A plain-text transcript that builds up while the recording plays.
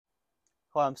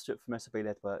Hi, I'm Stuart from SLB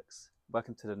Leadworks.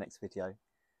 Welcome to the next video.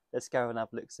 Let's go and have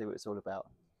a look, see what it's all about.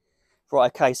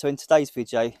 Right, okay, so in today's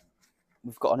video,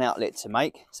 we've got an outlet to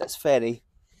make, so it's fairly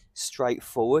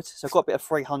straightforward. So I've got a bit of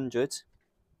 300.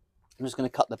 I'm just going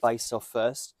to cut the base off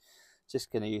first.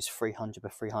 Just going to use 300 by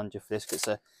 300 for this because it's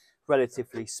a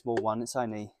relatively small one. It's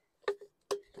only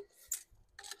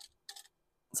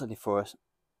for a,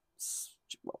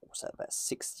 what's that, about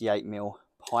 68mm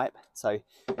pipe, so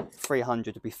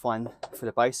 300 would be fine for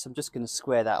the base. I'm just going to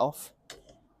square that off.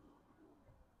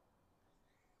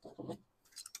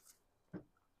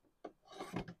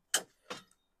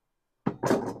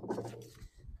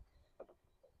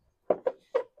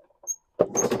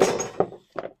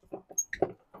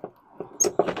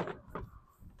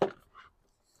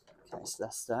 Okay, so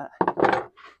that's that.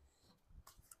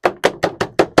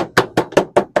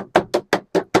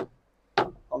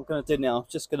 What I'm going to do now, I'm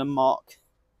just going to mark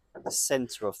the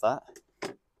centre of that.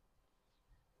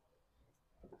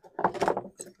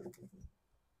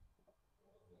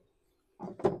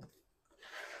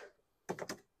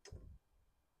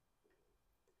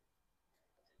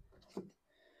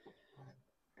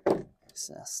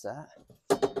 So that's that.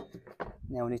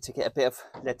 Now we need to get a bit of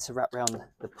lead to wrap around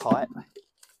the pipe.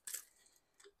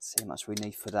 See how much we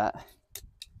need for that.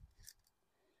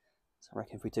 So I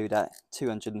reckon if we do that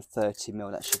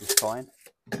 230mm, that should be fine.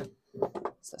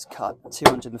 So let's cut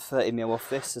 230mm off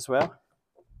this as well.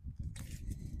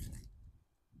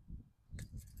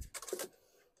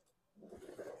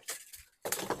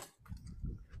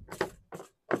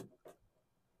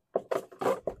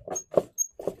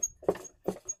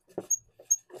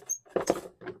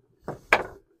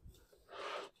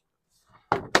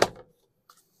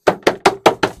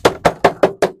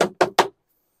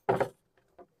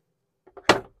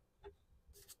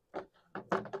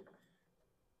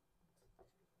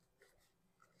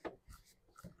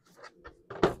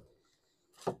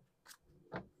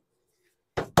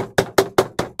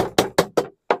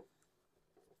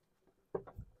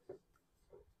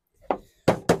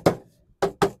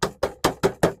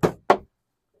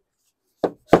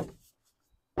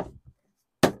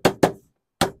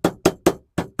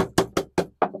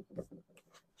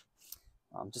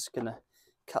 I'm just going to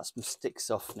cut some sticks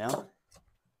off now.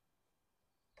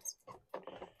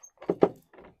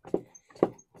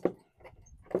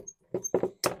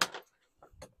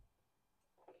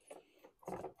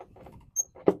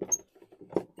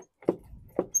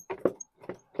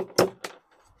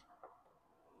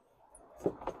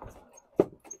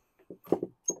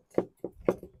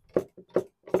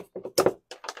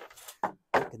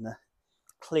 I'm going to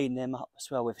clean them up as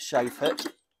well with a shave hook.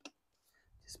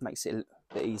 Just makes it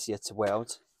a bit easier to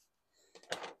weld.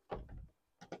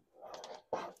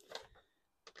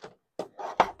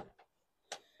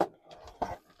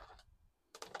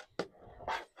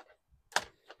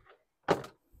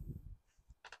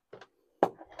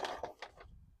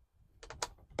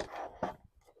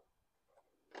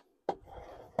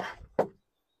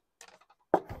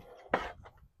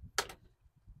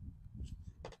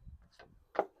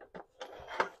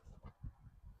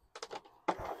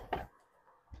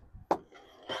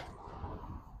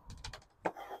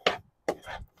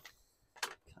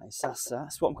 So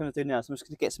that's what I'm going to do now. So I'm just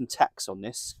going to get some tacks on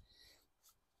this.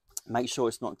 Make sure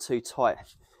it's not too tight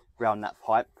around that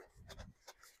pipe.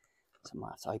 So I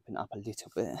might have to open it up a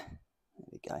little bit. There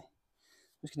we go. I'm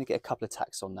just going to get a couple of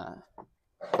tacks on that.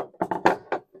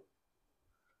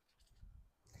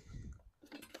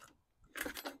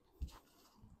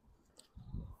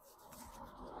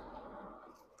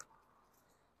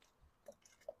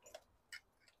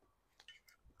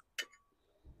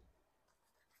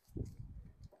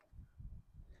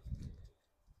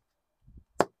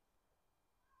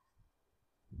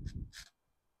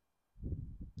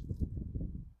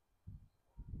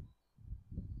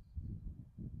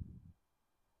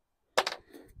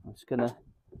 I'm just going to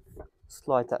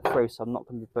slide that through so I'm not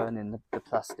going to be burning the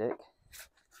plastic.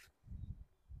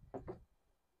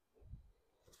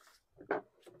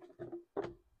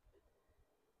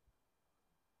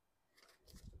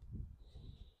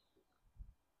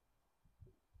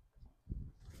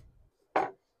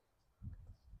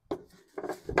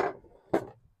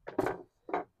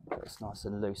 It's nice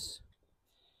and loose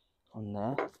on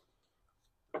there.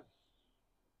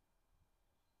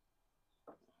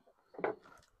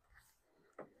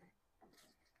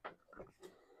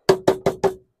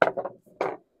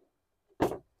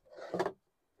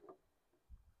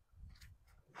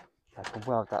 I can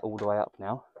weld that all the way up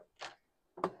now.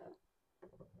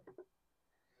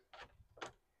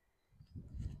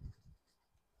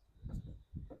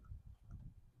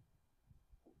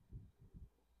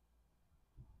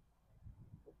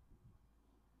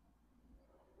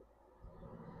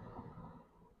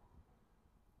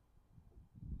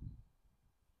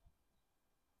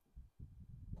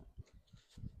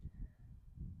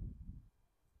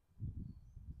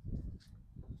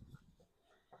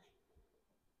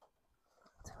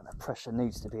 pressure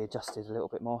needs to be adjusted a little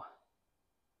bit more.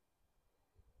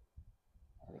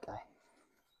 There we go.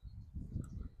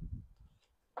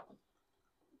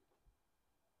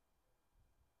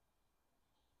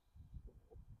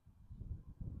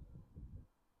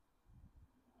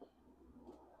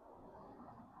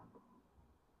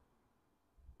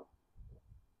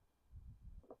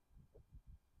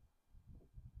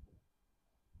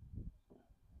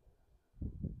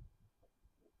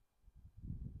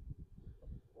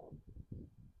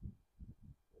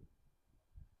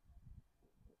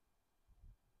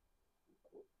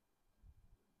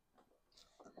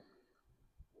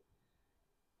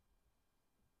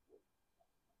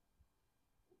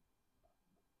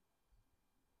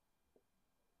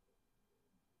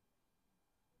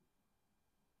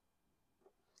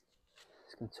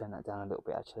 Just going to turn that down a little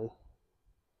bit actually.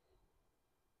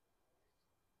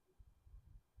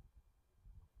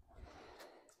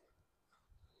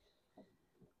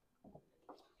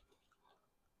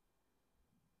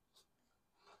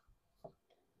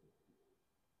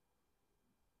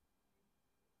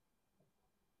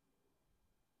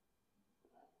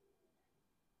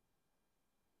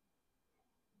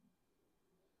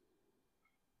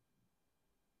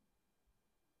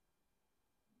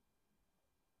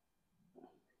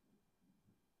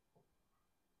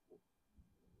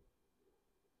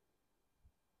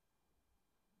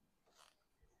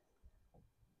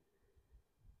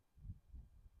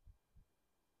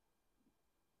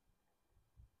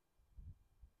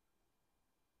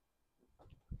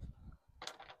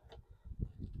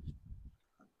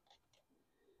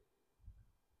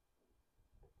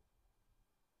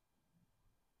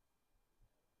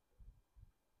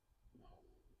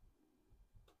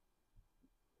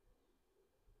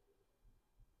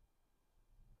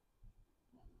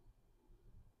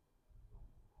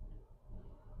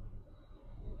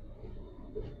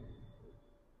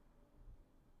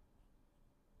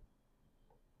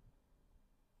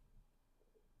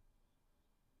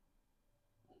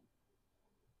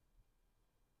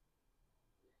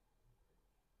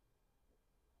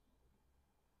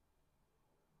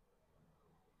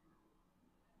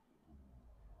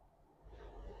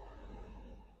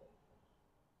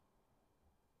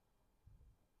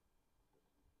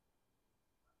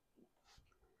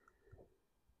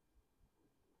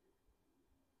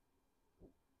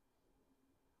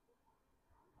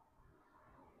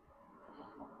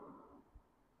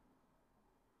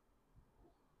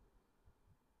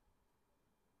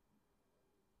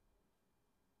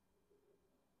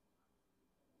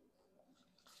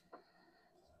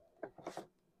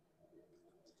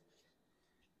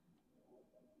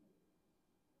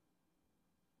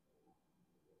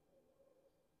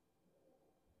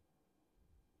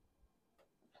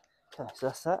 Okay, so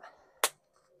that's that.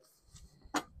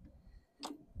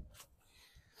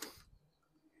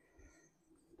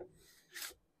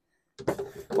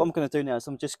 What I'm going to do now is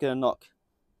I'm just going to knock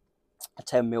a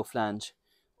 10mm flange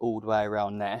all the way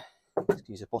around there. Just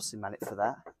use a bossing mallet for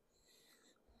that.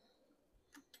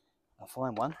 I'll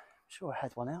find one. I'm sure I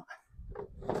had one out.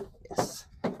 Yes.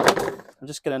 I'm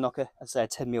just going to knock a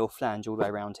 10mm flange all the way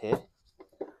around here.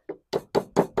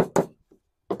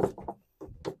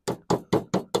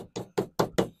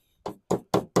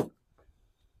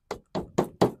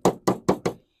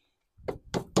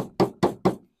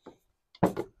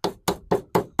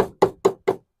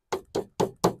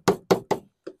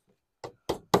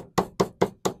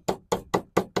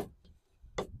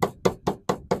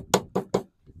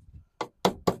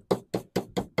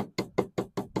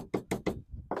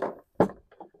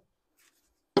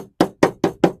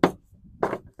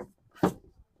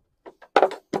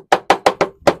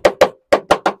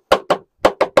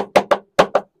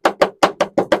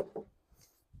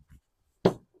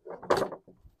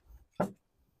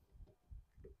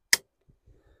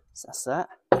 So that's that.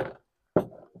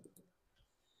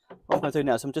 What I'm going to do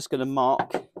now is I'm just going to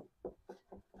mark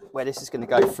where this is going to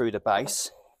go through the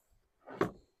base.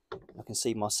 I can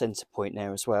see my centre point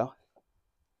there as well.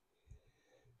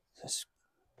 Just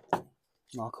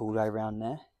mark all the way around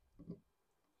there.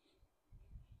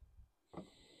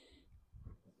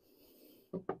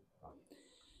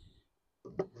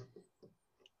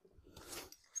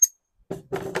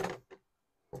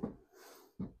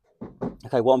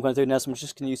 Okay, what I'm going to do now is I'm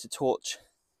just going to use the torch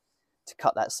to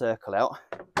cut that circle out.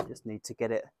 Just need to get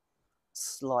it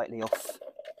slightly off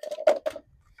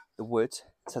the wood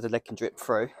so the lead can drip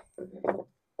through.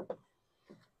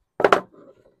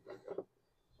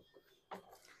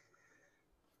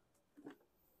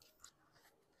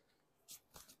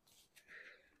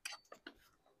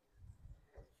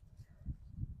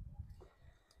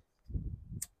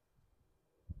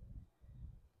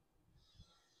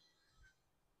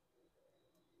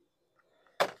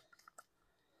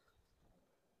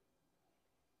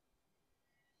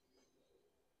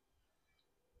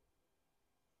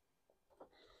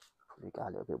 Probably go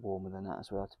a little bit warmer than that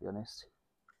as well, to be honest.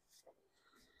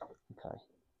 Okay.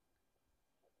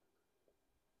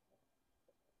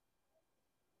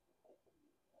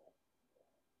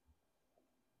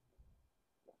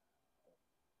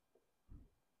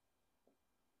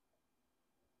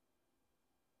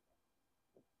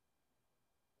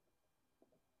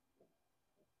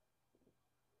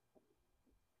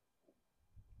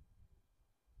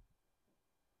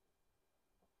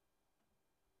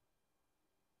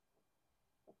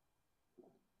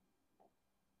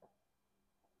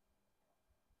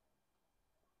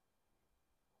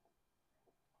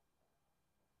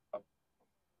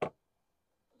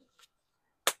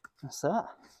 That's that.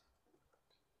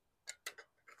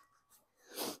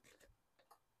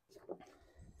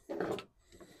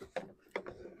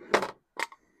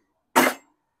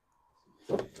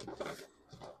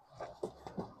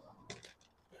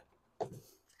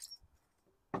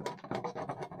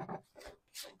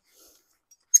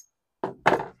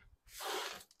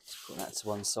 Put that to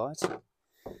one side.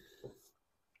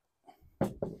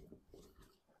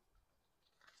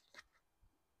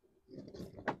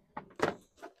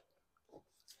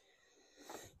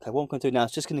 Okay, what I'm going to do now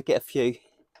is just going to get a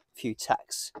few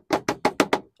tacks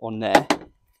on there.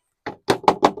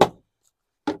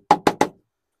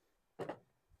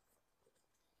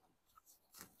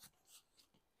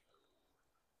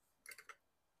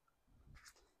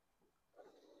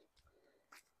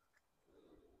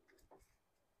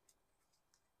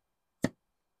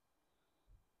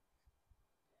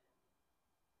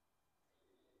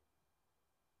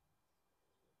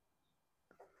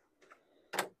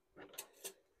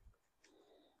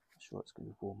 Sure it's going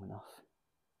to be warm enough.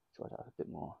 Try to have a bit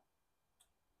more.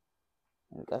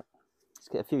 There we go. Let's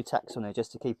get a few tacks on there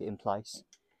just to keep it in place.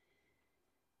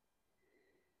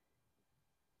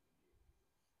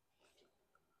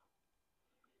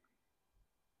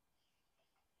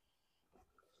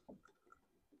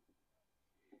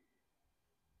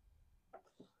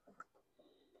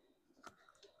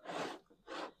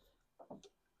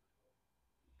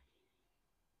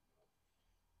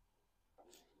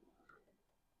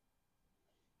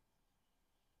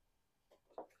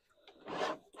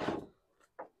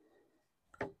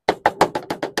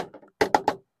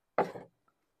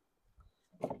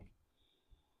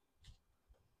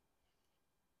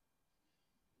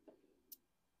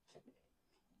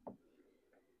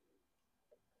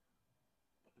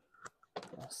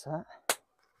 That's that.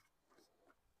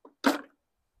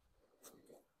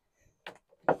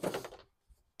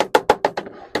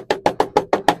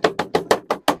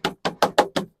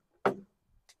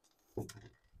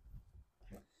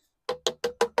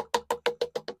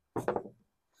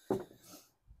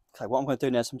 Okay, what I'm going to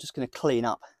do now is I'm just going to clean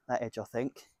up that edge, I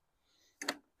think.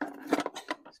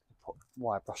 Just put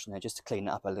wire brush on there just to clean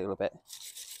it up a little bit.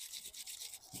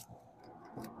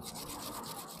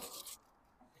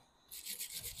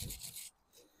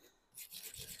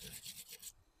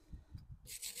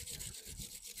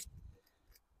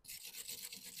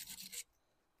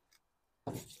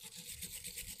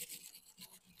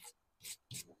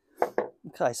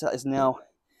 Okay, so that is now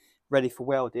ready for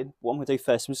welding. What I'm going to do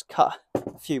first, I'm just cut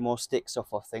a few more sticks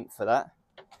off, I think, for that.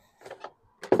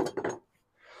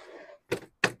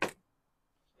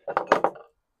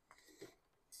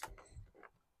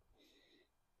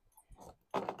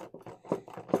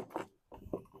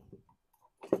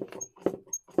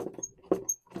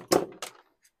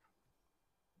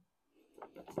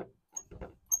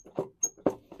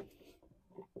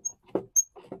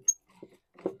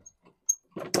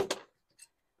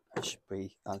 That should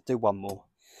be, I'll do one more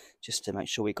just to make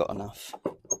sure we got enough.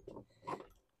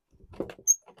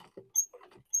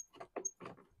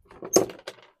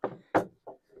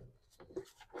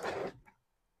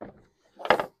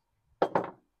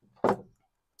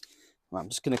 Right, I'm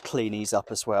just going to clean these up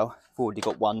as well. I've already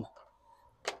got one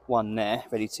there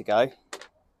ready to go.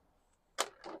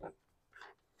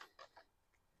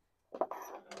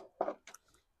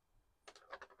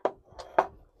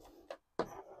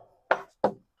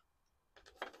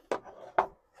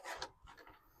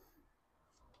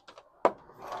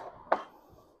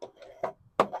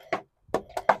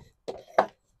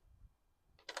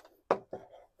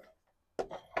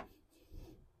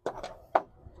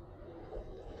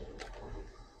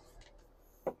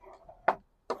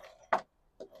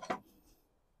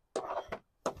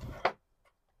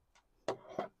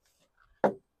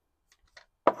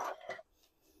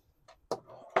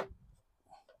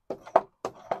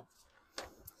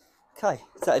 Okay,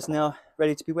 so that is now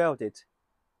ready to be welded.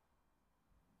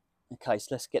 Okay, so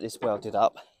let's get this welded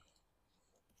up.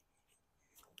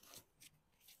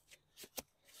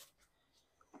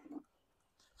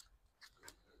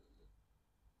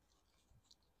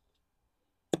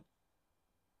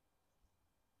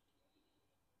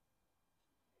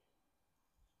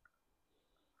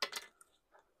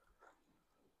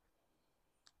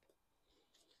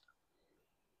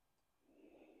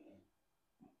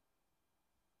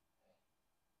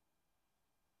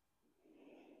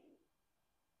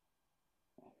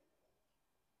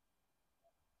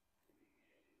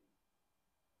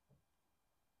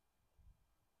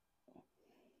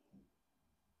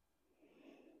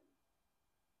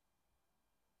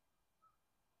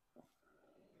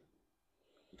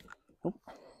 Oh,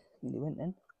 nearly went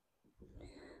then.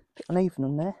 Bit uneven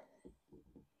on there.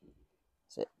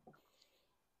 That's it.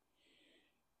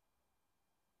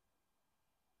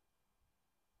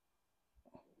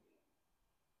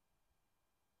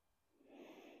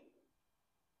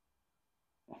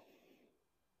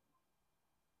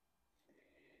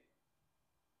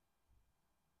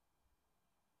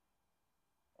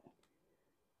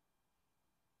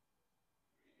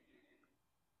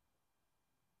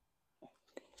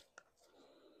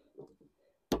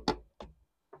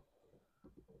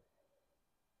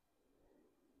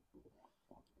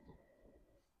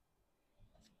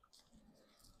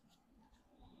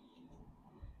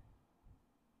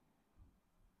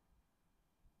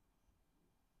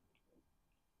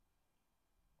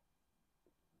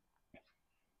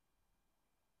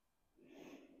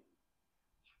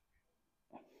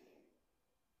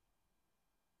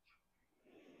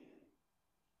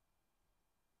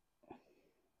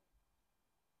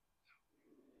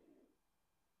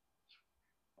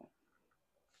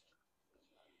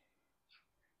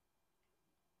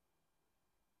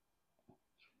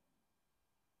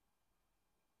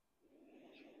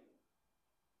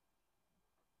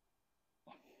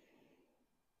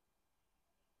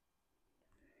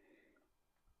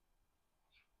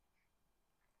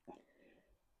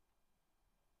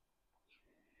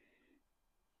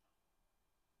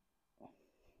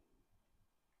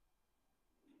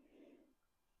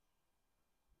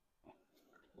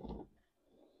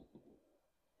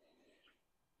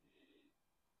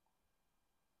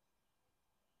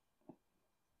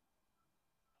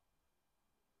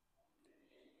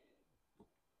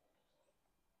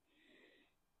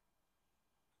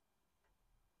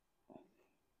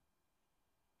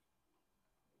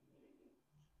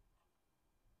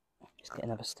 Just get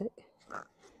another stick.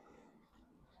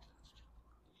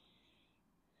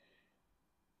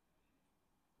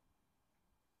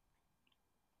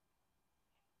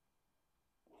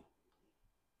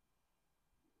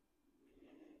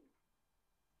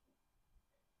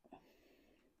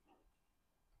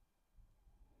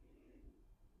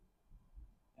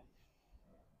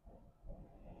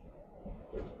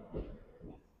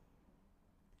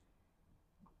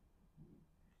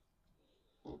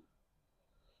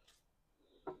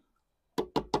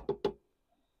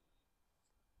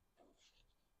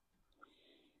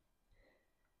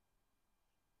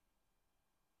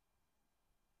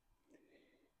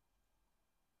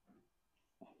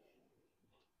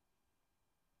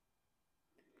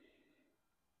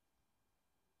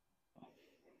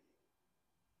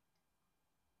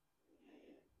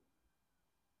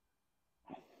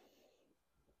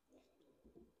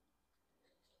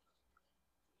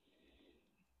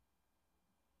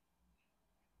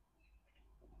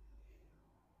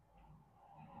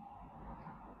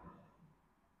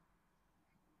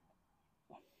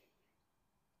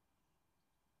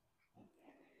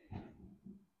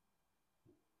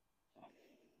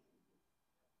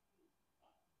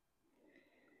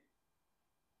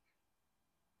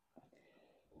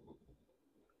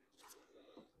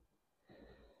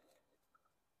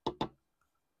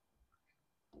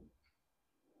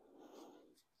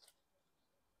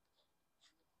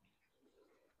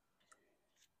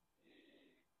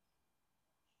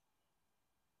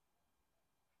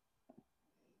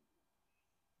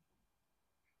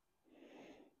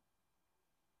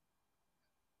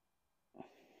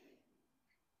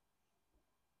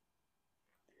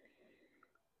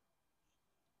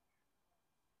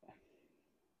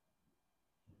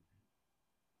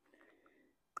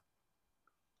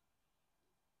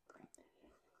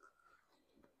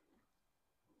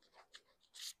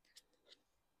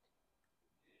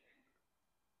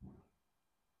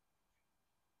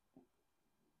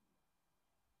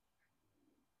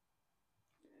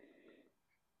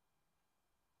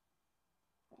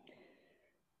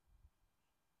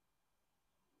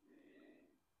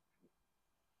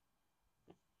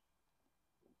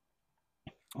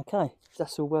 Okay,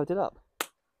 that's all welded up.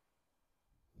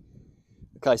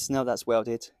 Okay, so now that's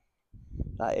welded,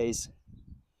 that is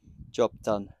job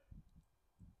done.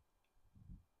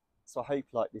 So I hope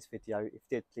you liked this video. If you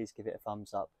did, please give it a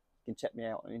thumbs up. You can check me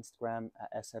out on Instagram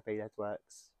at @SABLedworks.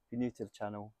 If you're new to the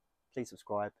channel, please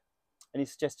subscribe. Any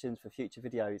suggestions for future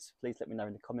videos, please let me know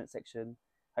in the comment section.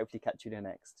 Hopefully catch you in the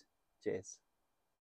next. Cheers.